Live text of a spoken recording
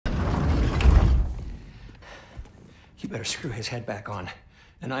You better screw his head back on.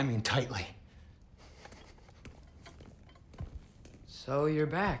 And I mean tightly. So you're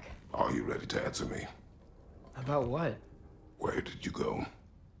back. Are you ready to answer me? About what? Where did you go?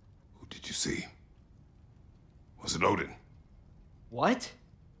 Who did you see? Was it Odin? What?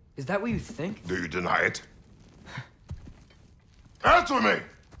 Is that what you think? Do you deny it? Answer me!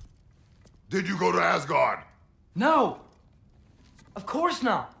 Did you go to Asgard? No! Of course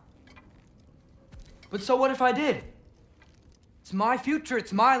not! But so what if I did? It's my future,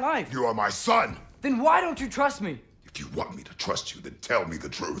 it's my life. You are my son! Then why don't you trust me? If you want me to trust you, then tell me the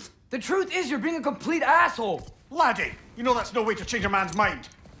truth. The truth is you're being a complete asshole! Laddie, you know that's no way to change a man's mind.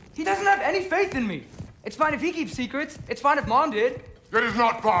 He doesn't have any faith in me. It's fine if he keeps secrets. It's fine if Mom did. It is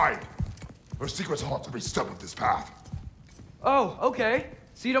not fine! Her secrets haunt every step of this path. Oh, okay.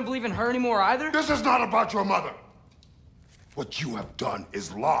 So you don't believe in her anymore either? This is not about your mother! What you have done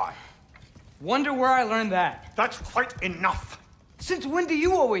is lie. Wonder where I learned that. That's quite enough. Since when do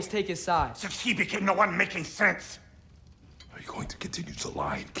you always take his side? Since he became the one making sense. Are you going to continue to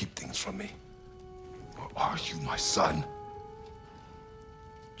lie and keep things from me? Or are you my son?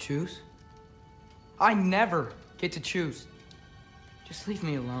 Choose? I never get to choose. Just leave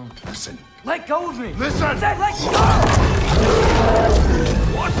me alone. Listen. Let go of me! Listen! I said let go!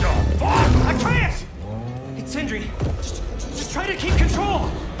 What the fuck? Atreus! It's Sindri. Just try to keep control.